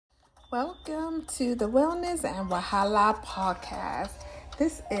Welcome to the Wellness and Wahala podcast.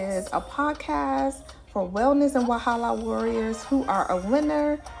 This is a podcast for wellness and Wahala warriors who are a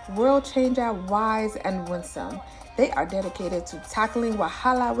winner, world changer, wise, and winsome. They are dedicated to tackling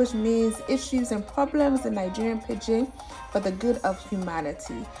Wahala, which means issues and problems in Nigerian pidgin for the good of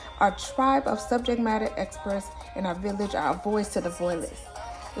humanity. Our tribe of subject matter experts in our village are a voice to the voiceless.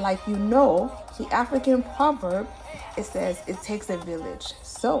 Like you know, the African proverb, it says it takes a village.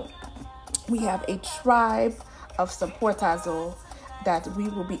 So we have a tribe of supporters that we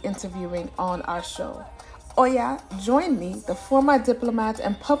will be interviewing on our show. Oya, join me, the former diplomat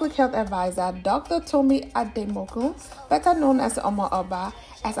and public health advisor, Dr. Tomi Ademokun, better known as Omo Oba,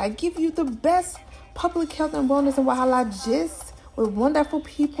 as I give you the best public health and wellness and Wahala gist with wonderful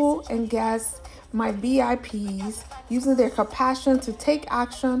people and guests, my VIPs, using their compassion to take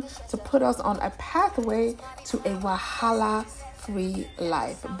action to put us on a pathway to a Wahala-free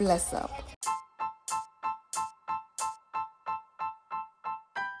life. Bless up.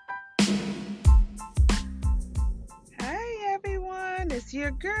 Hi everyone, it's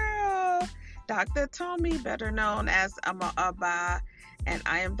your girl, Dr. Tomi, better known as Ama Abba, and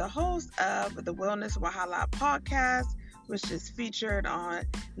I am the host of the Wellness Wahala podcast, which is featured on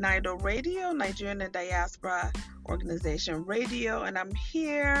NIDO Radio, Nigerian and Diaspora Organization Radio. And I'm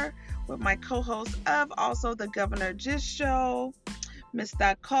here with my co-host of also the Governor Gist Show,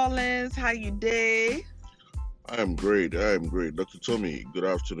 Mr. Collins. How you day? I am great. Dr. Tomi, good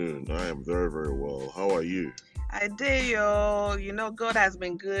afternoon. I am very, very well. How are you? I did, yo. You know, God has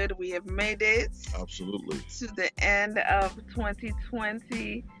been good. We have made it. Absolutely. To the end of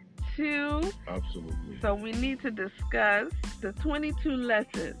 2022. Absolutely. So we need to discuss the 22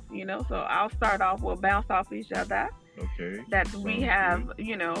 lessons, So I'll start off, we'll bounce off each other. Okay. That we have,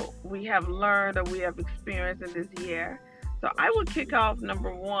 we have learned or we have experienced in this year. So I would kick off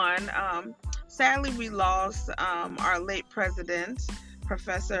number one. Sadly, we lost our late president,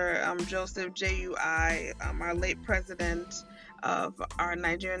 Professor Joseph J.U.I., our late president of our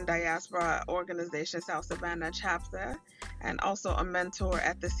Nigerian Diaspora Organization, South Savannah chapter, and also a mentor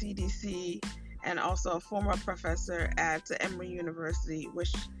at the CDC, and also a former professor at Emory University,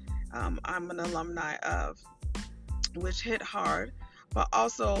 which I'm an alumni of, which hit hard, but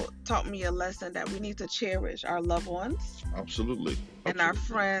also taught me a lesson that we need to cherish our loved ones. Absolutely. And our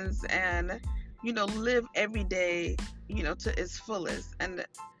friends, and, live every day, to its fullest, and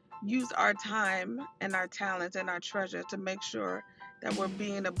use our time and our talent and our treasure to make sure that we're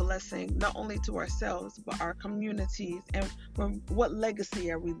being a blessing, not only to ourselves, but our communities. And what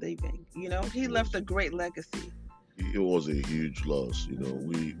legacy are we leaving? He left a great legacy. It was a huge loss.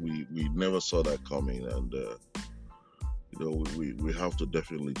 We never saw that coming. And, we have to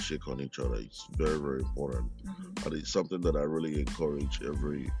definitely check on each other. It's very, very important. Mm-hmm. And it's something that I really encourage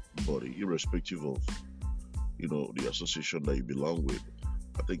everybody, irrespective of, the association that you belong with.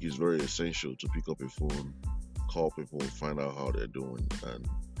 I think it's very essential to pick up a phone, call people, find out how they're doing, and,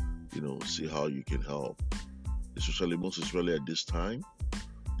 see how you can help, most especially at this time.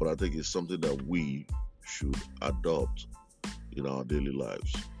 But I think it's something that we should adopt in our daily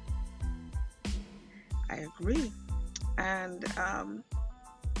lives. I agree. And,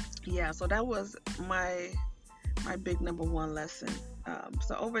 so that was my big number one lesson.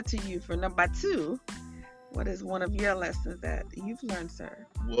 So over to you for number two. What is one of your lessons that you've learned, sir?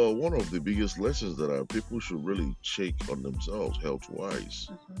 Well, one of the biggest lessons that people should really check on themselves health-wise.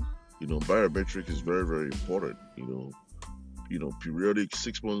 Mm-hmm. Biometric is very, very important. Periodic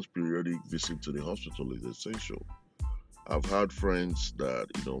 6 months periodic visit to the hospital is essential. I've had friends that,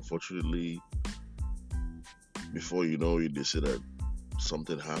 unfortunately, before you know it, they say that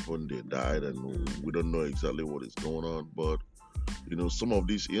something happened, they died, and we don't know exactly what is going on. But some of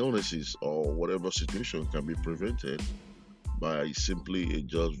these illnesses or whatever situation can be prevented by simply a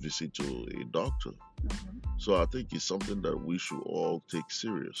just visit to a doctor. Mm-hmm. So I think it's something that we should all take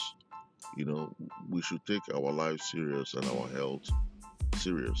serious. We should take our life serious and our health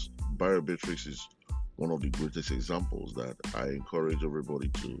serious. Biometrics is one of the greatest examples that I encourage everybody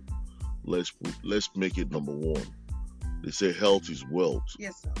to let's make it number one. They say health is wealth.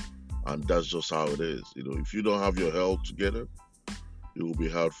 Yes, sir. And that's just how it is. If you don't have your health together, it will be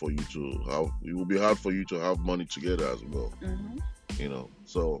hard for you to have money together as well. Mm-hmm.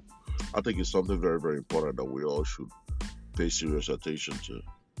 So I think it's something very, very important that we all should pay serious attention to.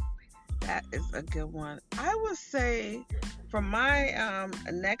 That is a good one. I would say for my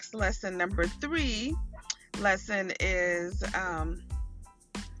next lesson, number three lesson is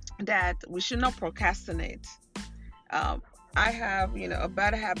that we should not procrastinate. I have, a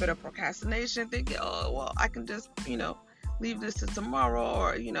bad habit of procrastination, thinking, I can just, leave this to tomorrow,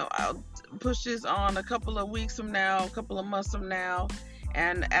 or I'll push this on a couple of weeks from now, a couple of months from now.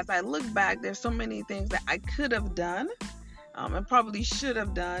 And as I look back, there's so many things that I could have done, and probably should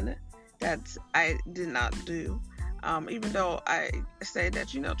have done, that I did not do. Even though I say that,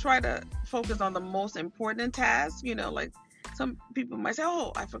 try to focus on the most important tasks, like some people might say,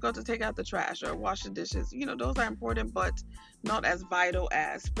 oh, I forgot to take out the trash or wash the dishes. Those are important, but not as vital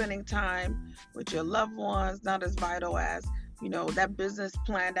as spending time with your loved ones, not as vital as, that business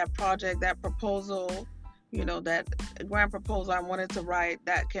plan, that project, that proposal, that grand proposal I wanted to write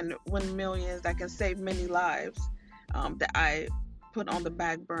that can win millions, that can save many lives, that I put on the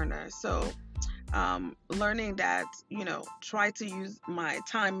back burner. So learning that, try to use my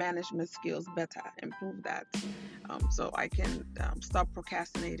time management skills better, improve that, so I can stop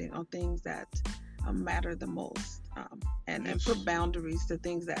procrastinating on things that matter the most, and put boundaries to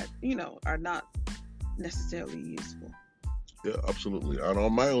things that, are not necessarily useful. Yeah, absolutely. And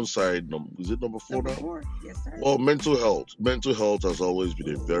on my own side, is it number 4 Number now? 4, yes, sir. Well, mental health. Mental health has always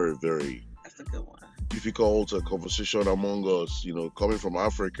been a very, very That's a good one. difficult conversation among us. Coming from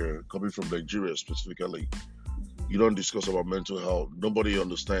Africa, coming from Nigeria specifically, you don't discuss about mental health. Nobody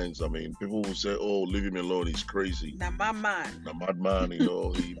understands. I mean, people will say, "Oh, leave him alone. He's crazy. Now, my mind. A madman."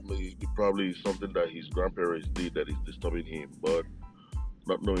 He probably something that his grandparents did that is disturbing him, but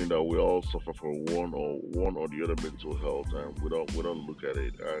not knowing that we all suffer from one or the other mental health, and we don't look at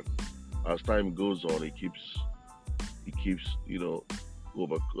it. And as time goes on, it keeps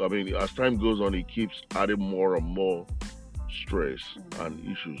over. I mean, as time goes on, it keeps adding more and more stress and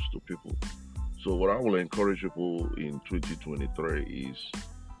issues to people. So what I will encourage people in 2023 is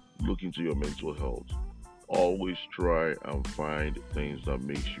look into your mental health. Always try and find things that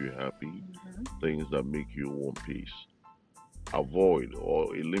makes you happy, things that make you want peace. Avoid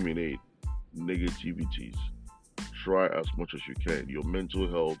or eliminate negativities. Try as much as you can. Your mental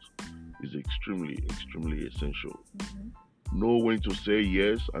health is extremely, extremely essential. Know when to say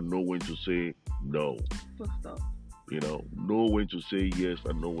yes and know when to say no. Full stop. Know when to say yes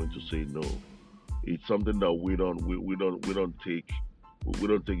and know when to say no. It's something that we don't take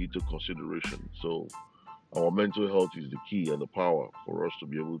into consideration. So our mental health is the key and the power for us to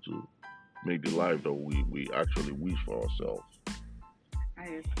be able to make the life that we actually wish for ourselves.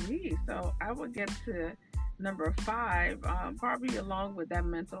 I agree. So I would get to number 5, probably along with that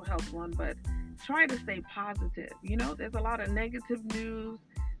mental health one, but try to stay positive. There's a lot of negative news,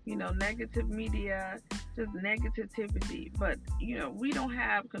 negative media, just negativity. But, we don't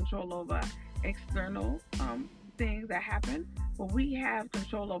have control over external things that happen, but we have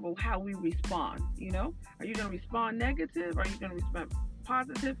control over how we respond. Are you going to respond negative? Or are you going to respond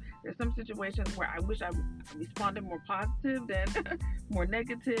positive? There's some situations where I wish I responded more positive than more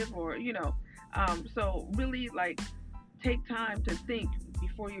negative, or so really, take time to think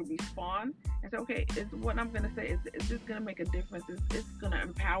before you respond and say, okay, is what I'm going to say, is this going to make a difference? Is this going to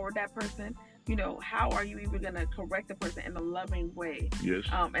empower that person? How are you even going to correct the person in a loving way? Yes.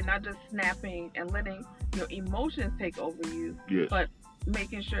 And not just snapping and letting your emotions take over you, yes. But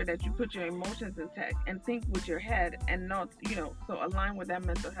making sure that you put your emotions in check and think with your head, and not, so align with that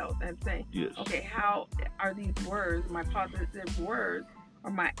mental health and say, yes. Okay, how are these words, my positive words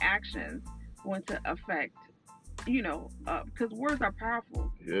or my actions, going to affect, because words are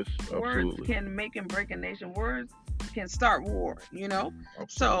powerful. Yes, words absolutely. Can make and break a nation. Words can start war, Absolutely.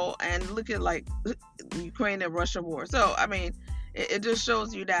 So, and look at Ukraine and Russia war. So I mean, it just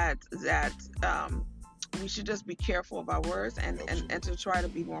shows you that we should just be careful of our words and to try to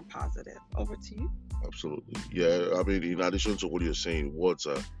be more positive. Over to you. Absolutely. Yeah, I mean, in addition to what you're saying, words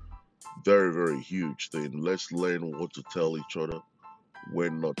are very, very huge thing. Let's learn what to tell each other,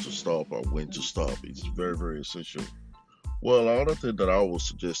 when not to stop and when to stop. It's very, very essential. Well, another thing that I would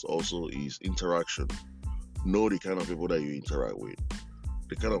suggest also is interaction. Know the kind of people that you interact with.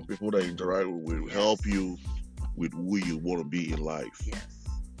 The kind of people that you interact with will help you with who you want to be in life. Yes.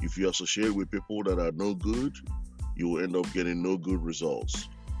 If you associate with people that are no good, you will end up getting no good results.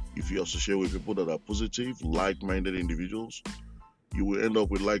 If you associate with people that are positive, like-minded individuals, you will end up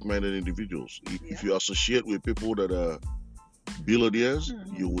with like-minded individuals. If you associate with people that are billionaires,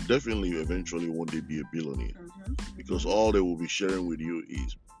 you will definitely eventually one day be a billionaire, because all they will be sharing with you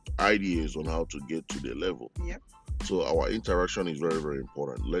is ideas on how to get to their level. Yep. So our interaction is very, very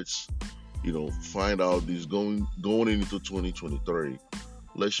important. Let's find out this going into 2023.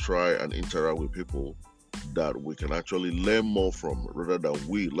 Let's try and interact with people that we can actually learn more from, rather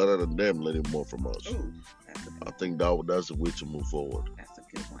than them learning more from us. Ooh, I think that's the way to move forward. That's a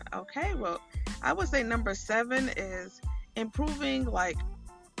good one. Okay, well, I would say number 7 is improving,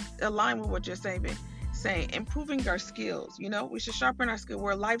 align with what you're saying, saying improving our skills. We should sharpen our skill.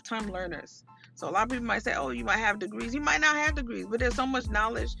 We're lifetime learners. So a lot of people might say, oh, you might have degrees. You might not have degrees, but there's so much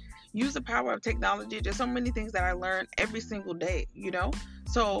knowledge. Use the power of technology. There's so many things that I learn every single day.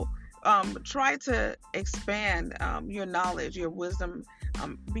 So try to expand your knowledge, your wisdom,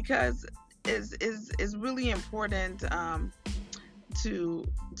 because is really important to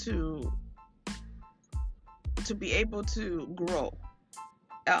to to be able to grow.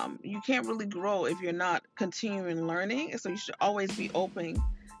 You can't really grow if you're not continuing learning. So you should always be open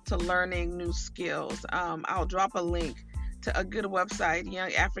to learning new skills. I'll drop a link to a good website,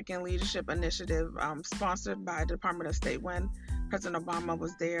 Young African Leadership Initiative, sponsored by the Department of State when President Obama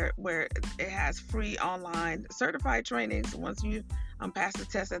was there, where it has free online certified trainings. Once you pass the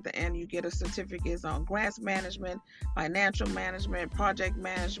test at the end, you get a certificates on grants management, financial management, project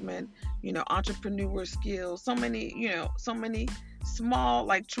management, entrepreneur skills. So many small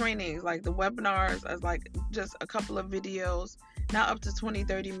like trainings, like the webinars as like just a couple of videos, now up to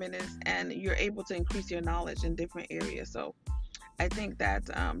 20-30 minutes, and you're able to increase your knowledge in different areas. So I think that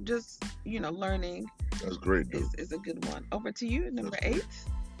just learning That's great, dude. is a good one. Over to you, number That's 8.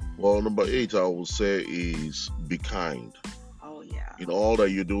 Well, number 8, I will say, is be kind. Oh yeah, In all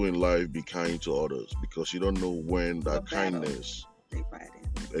that you do in life, be kind to others, because you don't know when that what battle kindness. they fight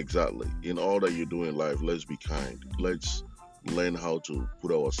in. Exactly. In all that you do in life, let's be kind. Let's learn how to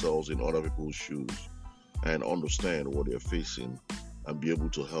put ourselves in other people's shoes and understand what they're facing and be able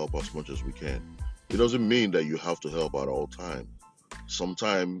to help as much as we can. It doesn't mean that you have to help at all time.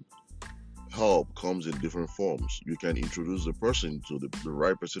 Sometimes help comes in different forms. You can introduce the person to the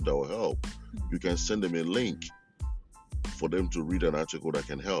right person that will help. You can send them a link for them to read an article that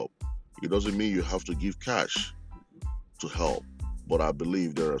can help. It doesn't mean you have to give cash to help, but I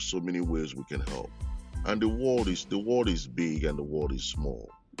believe there are so many ways we can help. And the world is big and the world is small.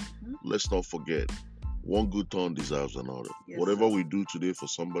 Mhm. Let's not forget, one good turn deserves another. Yes, Whatever sir. we do today for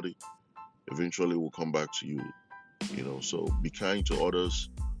somebody, eventually will come back to you. So be kind to others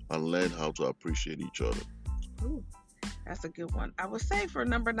and learn how to appreciate each other. Ooh, that's a good one. I would say for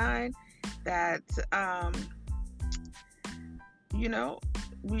number 9 that you know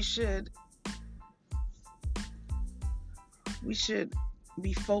we should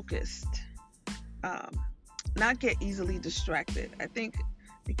be focused, um, not get easily distracted. I think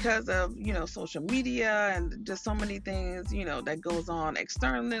because of social media and just so many things that goes on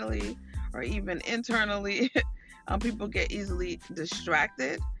externally or even internally, people get easily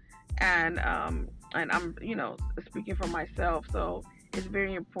distracted, and I'm speaking for myself, so it's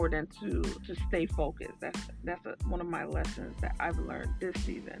very important to stay focused. That's one of my lessons that I've learned this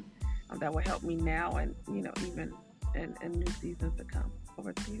season, that will help me now and even in new seasons to come.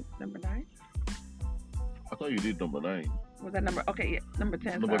 Over to you, number 9. I thought you did number 9. Was that number? Okay, yeah, number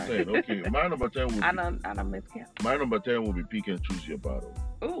 10. Number Sorry. 10. Okay, my number 10 will I be don't miscount. my number 10 will be pick and choose your battle.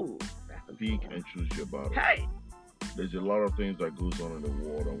 Ooh, that's a Pick good one. and choose your battle. Hey. There's a lot of things that goes on in the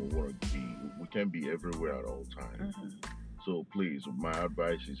world, and we can't be everywhere at all times. Hmm. So please, my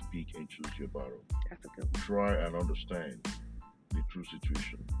advice is pick and choose your battle. That's a good one. Try and understand the true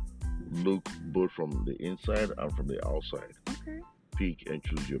situation. Look both from the inside and from the outside. Okay. Pick and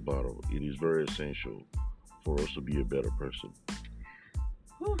choose your battle. It is very essential for us to be a better person.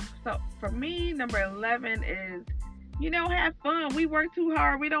 Whew. So for me, number 11 is, have fun. We work too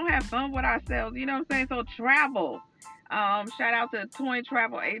hard. We don't have fun with ourselves. You know what I'm saying? So travel. Shout out to Toy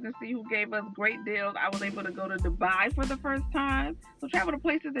Travel Agency who gave us great deals. I was able to go to Dubai for the first time. So travel to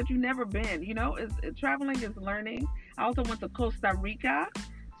places that you've never been. Traveling is learning. I also went to Costa Rica.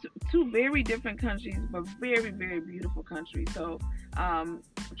 Two very different countries, but very, very beautiful countries. So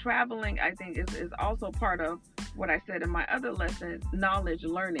traveling, I think, is also part of what I said in my other lesson: knowledge,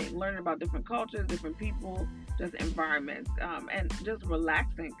 learning about different cultures, different people, just environments, and just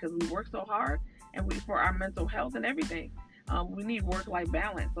relaxing, because we work so hard, and for our mental health and everything, we need work-life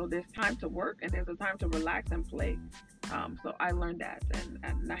balance. So there's time to work and there's a time to relax and play. So I learned that,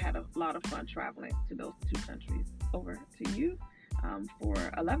 and I had a lot of fun traveling to those two countries. Over to you, for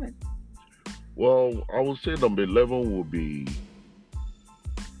 11. Well, I would say number 11 will be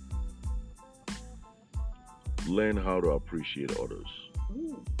learn how to appreciate others.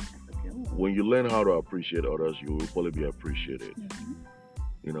 Ooh, that's a good one. When you learn how to appreciate others, you will probably be appreciated.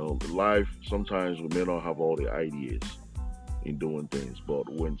 Life, sometimes we may not have all the ideas in doing things, but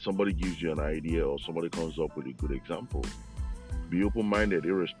when somebody gives you an idea or somebody comes up with a good example, be open-minded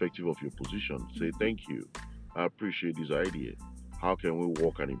irrespective of your position. Say, thank you, I appreciate this idea. How can we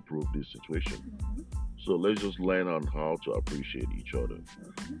work and improve this situation? Mhm. So let's just learn on how to appreciate each other.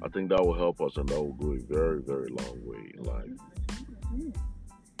 Mhm. I think that will help us, and that will go a very, very long way in life. Mhm.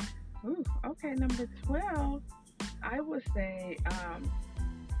 Ooh, okay, number 12, I would say,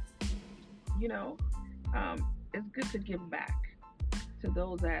 you know, it's good to give back to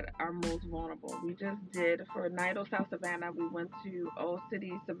those that are most vulnerable. We just did for Nido South Savannah. We went to Old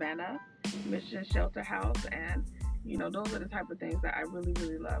City Savannah Mission Shelter House, and those are the type of things that I really,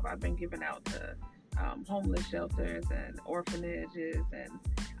 really love. I've been giving out to homeless shelters and orphanages and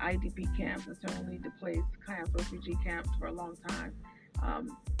IDP camps and certainly displaced camps, refugee camps for a long time.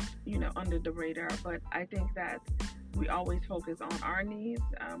 Um, under the radar, but I think that we always focus on our needs,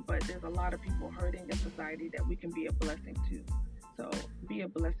 but there's a lot of people hurting in society that we can be a blessing to. So be a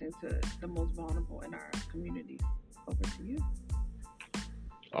blessing to the most vulnerable in our communities. Over to you.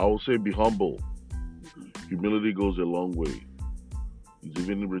 I will say be humble. Hmm. Humility goes a long way. It's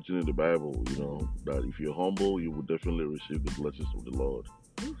even written in the Bible, that if you're humble, you will definitely receive the blessings of the Lord.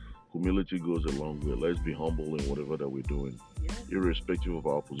 Humility goes a long way. Let's be humble in whatever that we're doing, Yes. irrespective of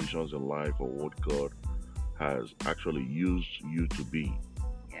our positions in life or what God has actually used you to be.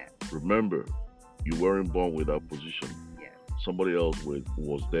 Yes. Remember, you weren't born with that position. Yes. Somebody else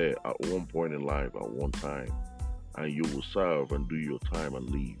was there at one point in life, at one time, and you will serve and do your time and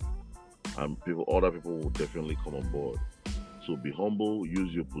leave. And other people will definitely come on board. So be humble,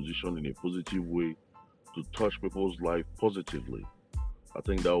 use your position in a positive way to touch people's life positively. I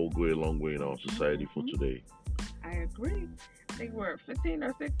think that will go a long way in our society for Hmm. today. I agree. I think we're 15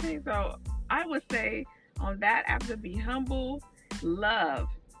 or 16. So I would say on that, after be humble, love.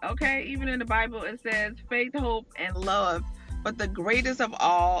 Okay, even in the Bible it says faith, hope, and love. But the greatest of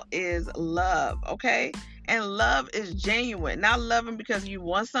all is love. Okay, and love is genuine, not loving because you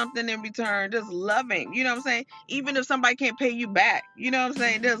want something in return. Just loving. You know what I'm saying? Even if somebody can't pay you back. You know what I'm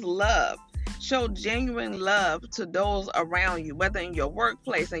saying? Just love. Show genuine love to those around you, whether in your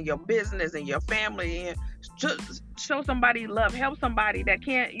workplace, in your business, in your family, and just show somebody love. Help somebody that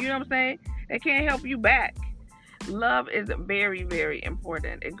can't, you know what I'm saying? That can't help you back. Love is very, very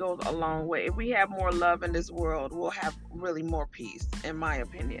important. It goes a long way. If we have more love in this world, we'll have really more peace, in my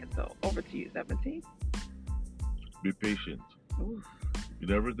opinion. So over to you, 17. Be patient. Ooh.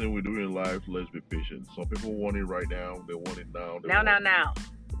 In everything we do in life, let's be patient. Some people want it right now. They want it now. They Now, want now, now.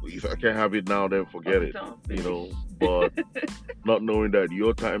 If I can't have it now, then forget Focus it. on You finish. know, but not knowing that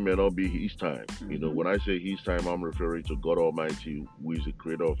your time may not be His time. Hmm. When I say His time, I'm referring to God Almighty, who is the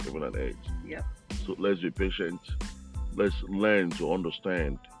creator of heaven and earth. Yep. So let's be patient. Let's learn to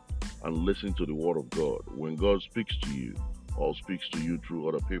understand and listen to the word of God. When God speaks to you or speaks to you through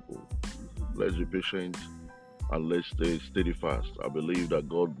other people, Hmm. let's be patient and let's stay steadfast. I believe that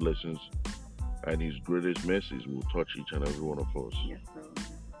God's blessings and His greatest mercies will touch each and every one of us. Yes, so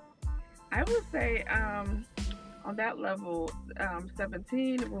I would say on that level,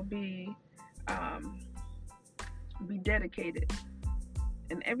 17 will um, be dedicated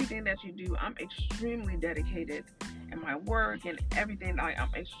in everything that you do. I'm extremely dedicated in my work and everything.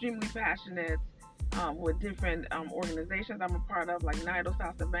 I'm extremely passionate with different organizations I'm a part of, like NIDO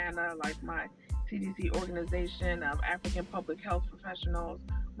South Savannah, like my CDC organization of African Public Health Professionals,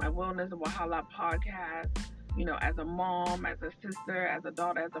 my Wellness and Wahala podcast, as a mom, as a sister, as a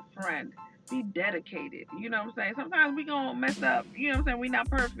daughter, as a friend. Be dedicated. You know what I'm saying? Sometimes we gonna mess up. You know what I'm saying? We not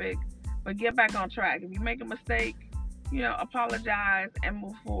perfect, but get back on track. If you make a mistake, apologize and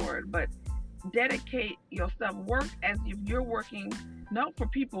move forward. But dedicate yourself. Work as if you're working not for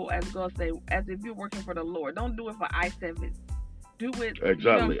people, as God say, as if you're working for the Lord. Don't do it for eye service. Do it, you know what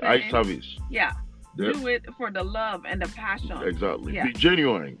Exactly. I'm Eye saying? service. Yeah. Yep. Do it for the love and the passion. Exactly. Yeah. Be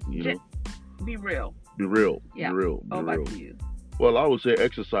genuine. Ge- be real. Be real. Be Yeah. real. Be Over real. to you. Well, I would say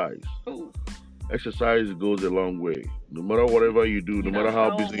exercise. Ooh. Exercise goes a long way. No matter whatever you do, no matter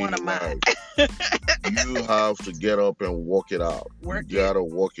how Stole busy one of you mine. are, you have to get up and walk it out. Work You it. gotta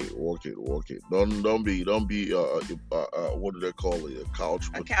walk it, walk it, walk it. Don't be what do they call it? A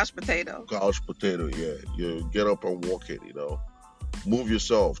A couch potato. couch potato. Yeah, you get up and walk it. Move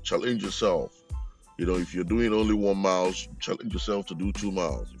yourself, challenge yourself. If you're doing only 1 mile, challenge yourself to do 2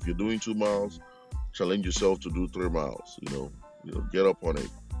 miles. If you're doing 2 miles, challenge yourself to do 3 miles. Get up on it.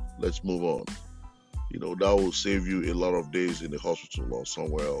 Let's move on. That will save you a lot of days in the hospital or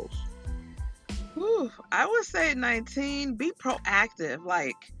somewhere else. Whew, I would say 19, be proactive.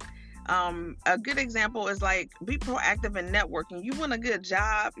 Like, a good example is like be proactive in networking. You want a good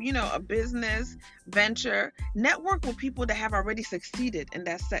job, a business venture, network with people that have already succeeded in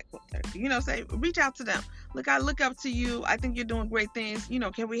that sector. Say reach out to them. Look, I look up to you. I think you're doing great things.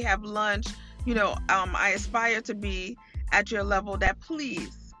 Can we have lunch? I aspire to be at your level. That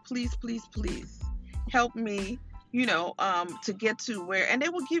please, please, please, please help me to get to where, and they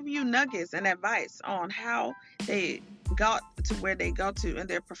will give you nuggets and advice on how they got to where they got to in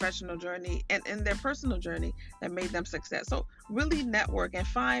their professional journey and in their personal journey that made them success. So really network and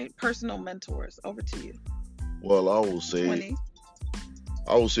find personal mentors. Over to you. Well, 20.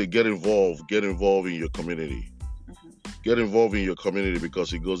 I will say get involved in your community. Get involved in your community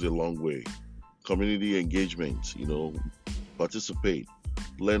because it goes a long way. Community engagement, participate.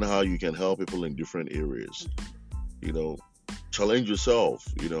 Learn how you can help people in different areas. Challenge yourself,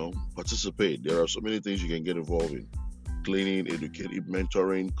 participate. There are so many things you can get involved in. Cleaning, educating,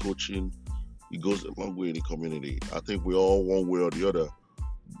 mentoring, coaching. It goes a long way in the community. I think we all, one way or the other,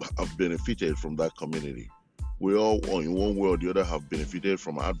 have benefited from that community. We all, in one way or the other, have benefited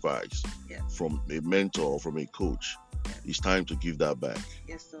from advice, from a mentor, from a coach. It's time to give that back.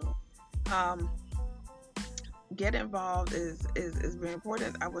 Yes, so get involved is very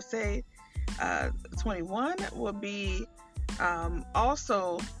important. I would say 21 will be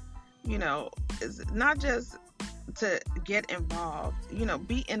also, is not just to get involved,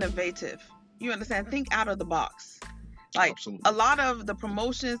 be innovative. You understand? Think out of the box. Like Absolutely. a lot of the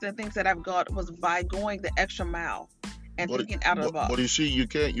promotions and things that I've got was by going the extra mile and thinking out of the box. But you see, you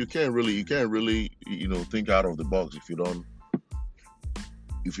can't really, think out of the box if you don't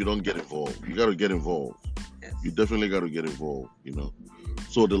get involved. You got to get involved. Yes. You definitely got to get involved.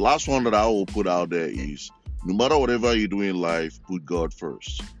 So the last one that I will put out there is, no matter whatever you do in life, put God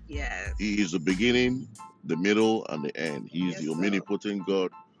first. Yes. He is the beginning, the middle, and the end. He is Yes, the sir. omnipotent God,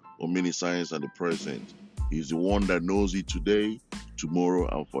 omniscience, and the present. He's the one that knows it today, tomorrow,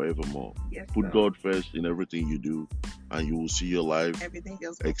 and forevermore. Yes, Put sir. God first in everything you do, and you will see your life Everything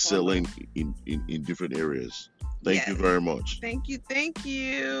else will excelling in different areas. Thank you Yes. very much. Thank you.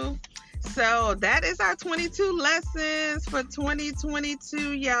 So that is our 22 lessons for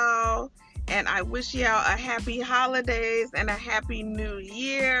 2022, y'all. And I wish y'all a happy holidays and a happy new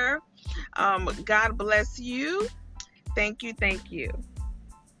year. God bless you. Thank you.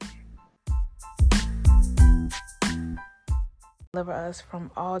 Deliver us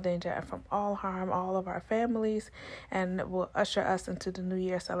from all danger and from all harm, all of our families, and will usher us into the new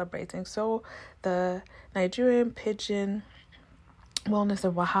year celebrating. So the Nigerian Pidgin Wellness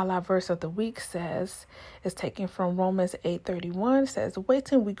and Wahala verse of the week is taken from Romans 8:31. Says,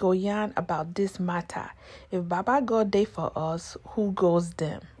 "Waiting we go yarn about this matter. If Baba God dey for us, who goes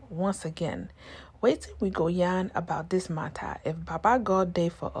them?" Once again, waiting we go yarn about this matter. If Baba God dey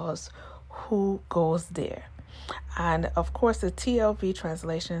for us, who goes there? And of course, the TLV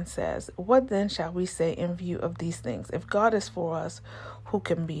translation says, "What then shall we say in view of these things? If God is for us, who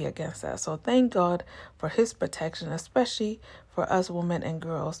can be against us?" So thank God for his protection, especially for us women and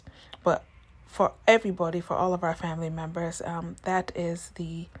girls, but for everybody, for all of our family members. That is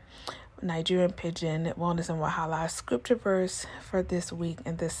the Nigerian Pidgin Wellness and Wahala scripture verse for this week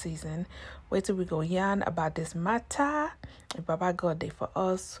and this season. Wait till we go yarn about this matter. If Baba God dey for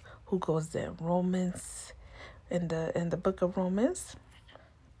us, who goes there? Romans, in the book of Romans,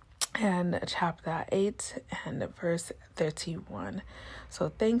 and chapter 8 and verse 31. So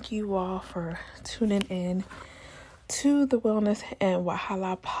thank you all for tuning in to the Wellness and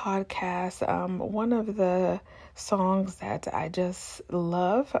Wahala podcast. One of the songs that I just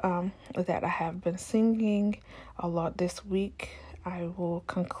love, that I have been singing a lot this week, I will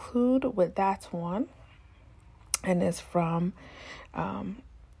conclude with that one, and it's from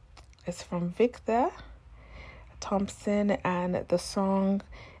Victor Thompson, and the song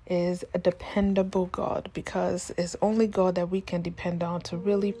is "A Dependable God," because it's only God that we can depend on to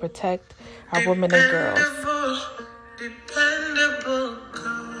really protect our women and girls. Dependable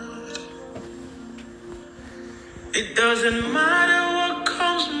God. It doesn't matter what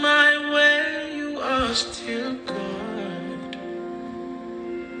comes my way, you are still God.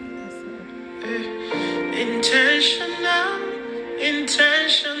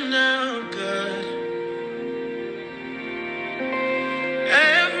 Intentional God.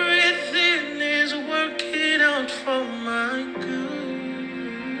 Everything is working out for my good.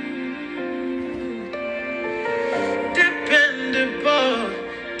 Dependable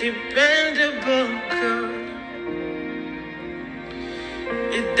God.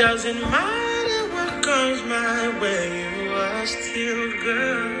 It doesn't matter what comes my way, you are still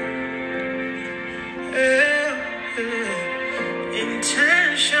God.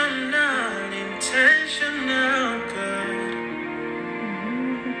 Intentional God.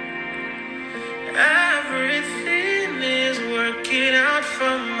 Everything is working out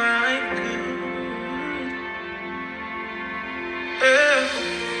for my good.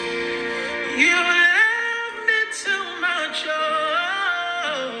 You love me too much, oh,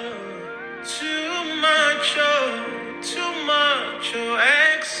 too much, oh.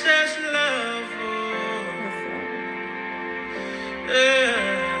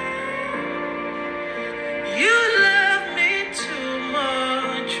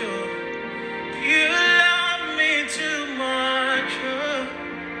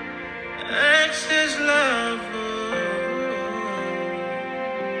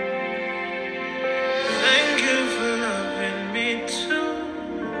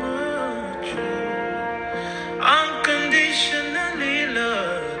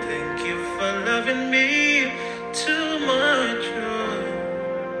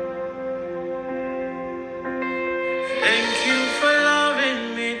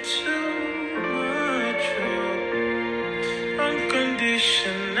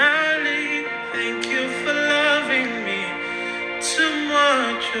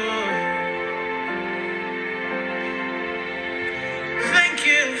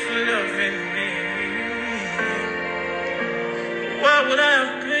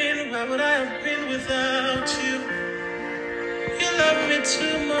 without you. You love me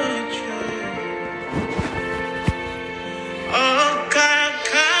too much. Oh,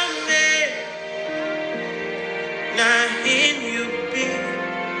 Kakame, now in you be.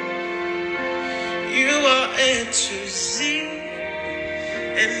 You are A to Z,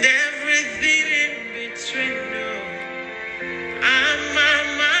 and everything in between. No, I'm a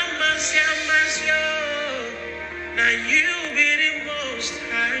mama's yo. Now you be the most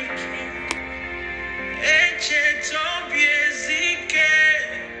high king. Eche tobiezike,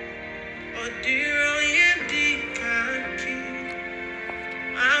 odiro yedikaki.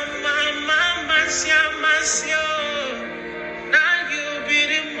 I'm a mama's yo. Now you be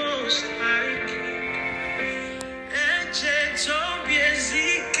the most high king. Eche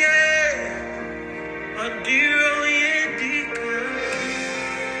tobiezike, odiro yedikaki.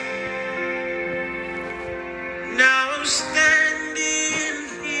 Now I'm standing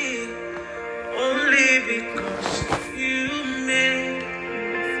here only because you made.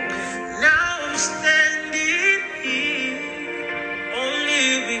 Now I'm standing here only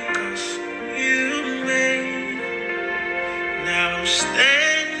because you made. Now I'm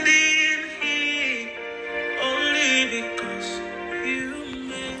standing here only because you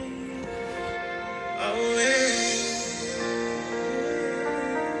made a way.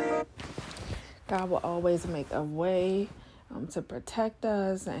 God will always make a way to protect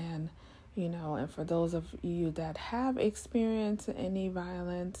us, and and for those of you that have experienced any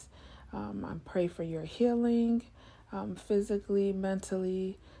violence, I pray for your healing, physically,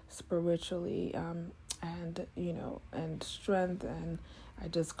 mentally, spiritually, and strength. And I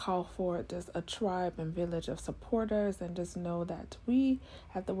just call for just a tribe and village of supporters, and just know that we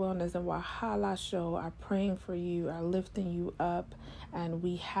at the Wellness and Wahala Show are praying for you, are lifting you up, and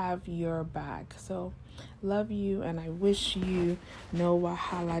we have your back. So love you, and I wish you no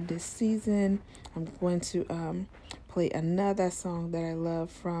Wahala this season. I'm going to play another song that I love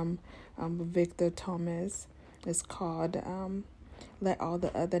from Victor Thomas. It's called Let All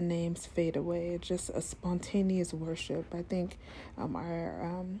the Other Names Fade Away. It's just a spontaneous worship. I think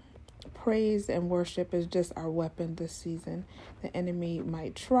our praise and worship is just our weapon this season. The enemy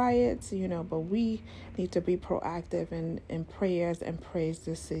might try it, but we need to be proactive in prayers and praise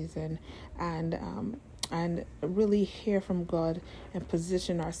this season, and really hear from God and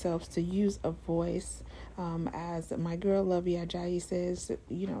position ourselves to use a voice. As my girl Lovey Ajayi says,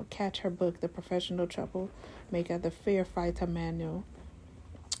 catch her book, The Professional Troublemaker, the Fair Fighter Manual.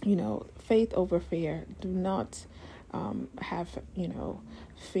 Faith over fear. Do not have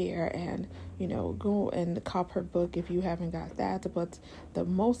fear, and go and cop her book if you haven't got that. But the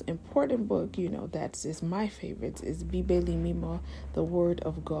most important book, that is my favorite, is Bibeli Mimo, the Word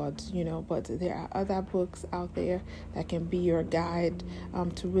of God. But there are other books out there that can be your guide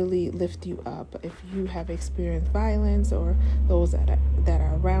to really lift you up if you have experienced violence, or those that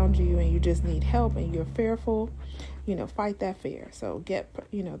are around you and you just need help and you're fearful. Fight that fear. So get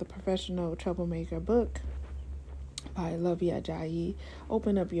the Professional Troublemaker book by Lovey Ajayi.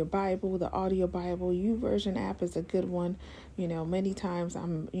 Open up your Bible, the audio Bible. YouVersion app is a good one. Many times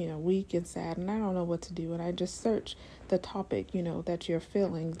I'm, weak and sad and I don't know what to do. And I just search the topic, that you're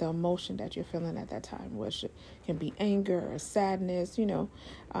feeling, the emotion that you're feeling at that time, which can be anger or sadness,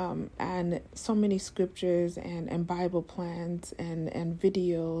 and so many scriptures and Bible plans and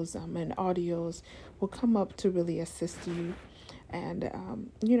videos and audios will come up to really assist you. And,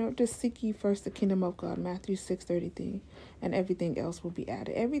 just seek ye first the kingdom of God, Matthew 6:33, and everything else will be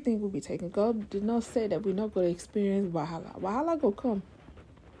added. Everything will be taken. God did not say that we're not going to experience Wahala. Wahala will come.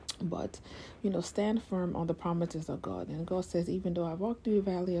 But, stand firm on the promises of God. And God says, even though I walk through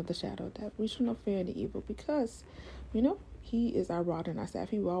the valley of the shadow of death, we should not fear any evil, because, He is our rod and our staff.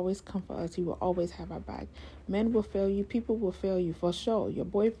 He will always come for us. He will always have our back. Men will fail you. People will fail you, for sure. Your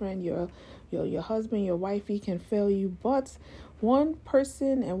boyfriend, your husband, your wifey can fail you. But one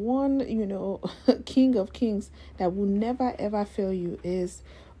person and one, King of Kings that will never, ever fail you is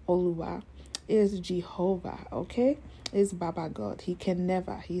Oluwa, is Jehovah, okay? Is Baba God. He can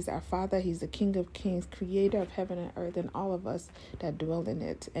never. He's our Father. He's the King of Kings, creator of heaven and earth, and all of us that dwell in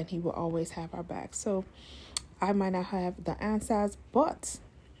it. And He will always have our back. So I might not have the answers, but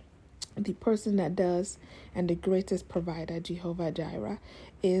the person that does, and the greatest provider, Jehovah Jireh,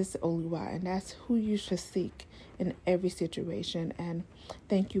 is Oluwa, and that's who you should seek in every situation. And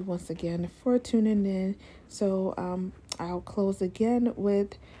thank you once again for tuning in. So I'll close again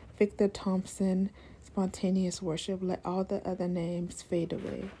with Victor Thompson, Spontaneous Worship. Let all the other names fade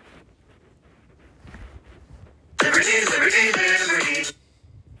away. Liberty, liberty, liberty.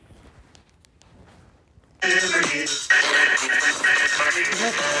 Liberty.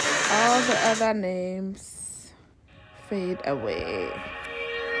 All the other names fade away.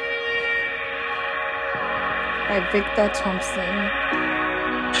 By Victor Thompson.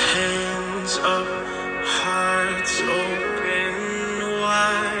 Hands up, hearts open,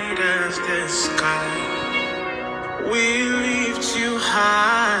 wide as the sky. We lift you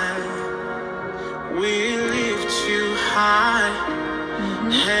high. We lift you high.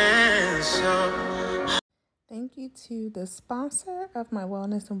 Hands up. Thank you to the sponsor of my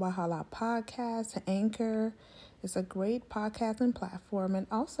Wellness and Wahala podcast, Anchor. It's a great podcasting platform, and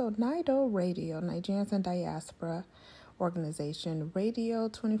also Nido Radio, Nigerians in Diaspora organization, radio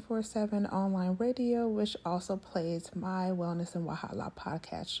 24/7 online radio, which also plays my Wellness and Wahala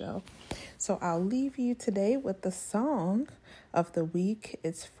podcast show. So I'll leave you today with the song of the week.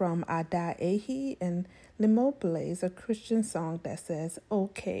 It's from Ada Ehi and Limoblaze, a Christian song that says,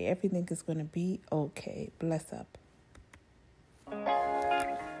 okay, everything is going to be okay. Bless up.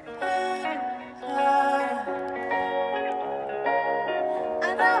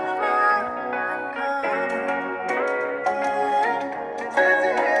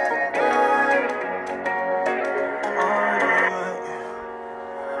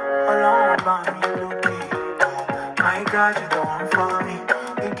 My God, you're the one for me.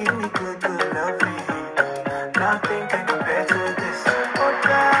 You give me good, good loving. Nothing can compare to this. Oh,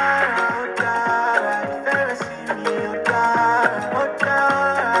 Dara, you better see me. Oh,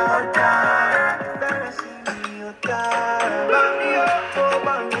 Dara, you better see me. Oh, Dara, Bami, oh,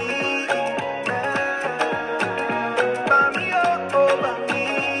 Bami. Bami, oh, Bami.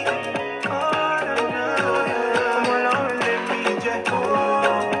 Oh, no, no. Come along, let me just go.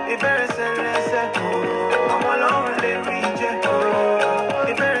 You better say, let's go. Come along, let me just go.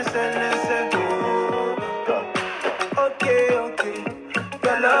 You better say, let's go. Okay.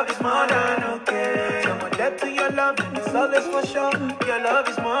 Your love is more than okay. Someone dead to your love, it's always for sure. Your love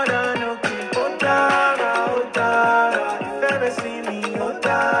is more than okay. Oh, Dara, you better see me. Oh,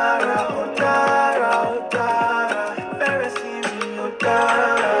 Dara, you better see me. Oh, Dara,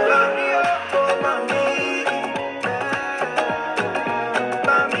 Bami, oh, Bami.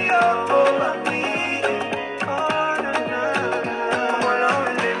 Bami, oh, Bami. Oh, no, no. Come along,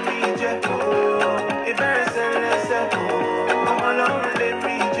 let me just go. You better say, let's go. Come along, let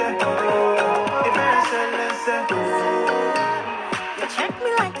me just go. You better say, let's go. You check me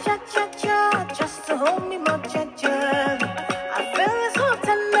like cha-cha-cha, just to hold me more cha-cha. I feel it so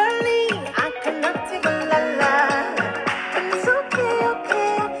tenderly, I cannot take a la-la. And it's okay.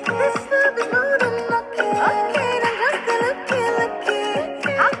 This love is more than okay. Okay, then just a lucky.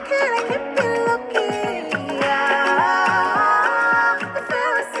 How can I keep it lucky? Yeah. If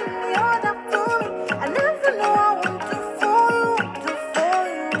ever see me, you're that for me. I never know I want to for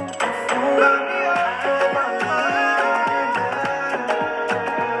you. Bami, oh, Bami.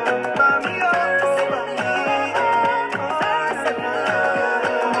 Bami, oh, Bami.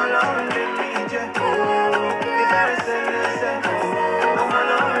 Come along, let me just go. You better say, let's go. Come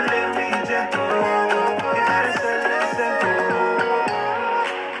along, let me just go. You better say, let's go.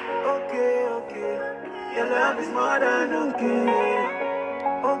 Okay. Your love is more than okay.